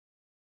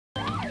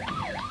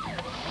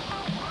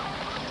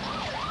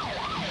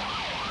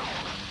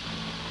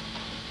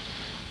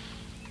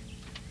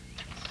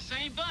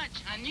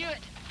I knew it.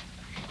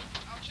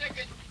 I'll check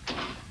it.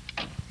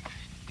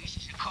 This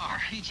is a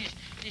car. This is...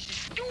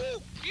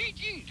 Oh,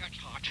 that's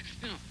hot.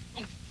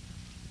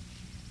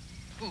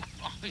 Oh,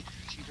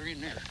 see, they're in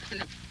there.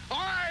 All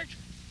right,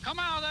 come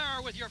out of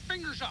there with your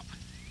fingers up.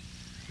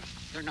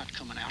 They're not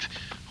coming out.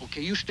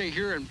 Okay, you stay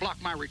here and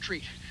block my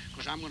retreat,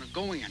 because I'm going to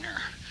go in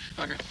there.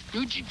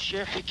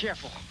 Sheriff, be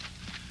careful.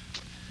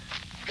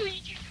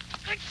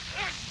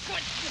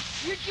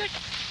 You just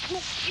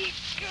won't keep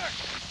good.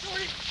 Oh,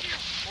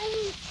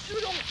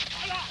 you don't. You won't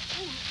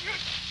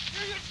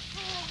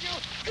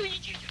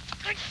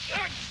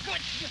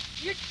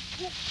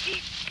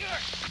keep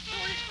good.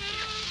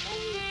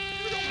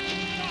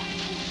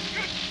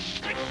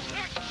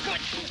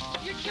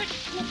 You just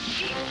won't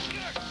keep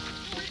good.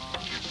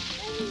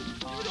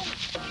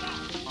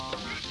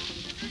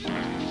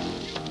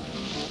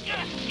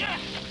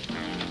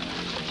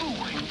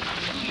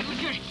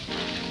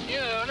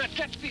 Yeah, let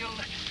that be a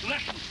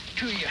lesson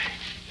to you.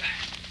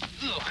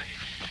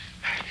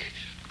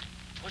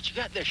 What you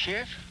got there,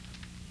 Sheriff?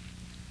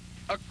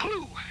 A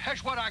clue.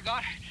 That's what I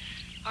got.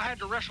 I had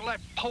to wrestle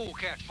that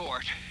polecat for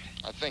it.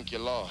 I think you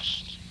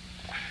lost.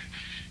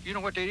 You know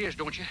what that is,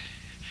 don't you?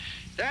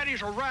 That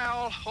is a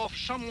rowel off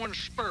someone's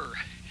spur.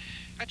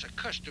 That's a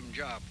custom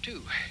job,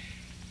 too.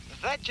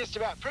 That just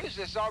about proves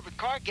this armored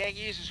car gang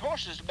uses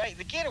horses to make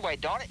the getaway,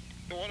 don't it?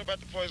 What about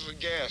the poison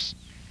gas?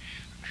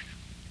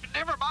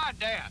 Never mind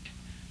that.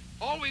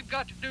 All we've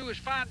got to do is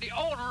find the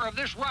owner of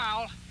this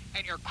rowel,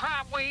 and your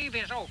crime wave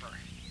is over.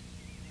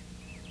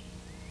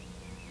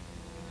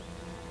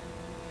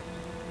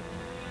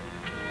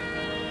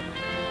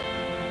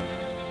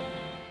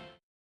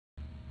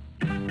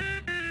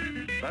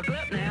 Buckle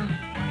up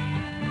now.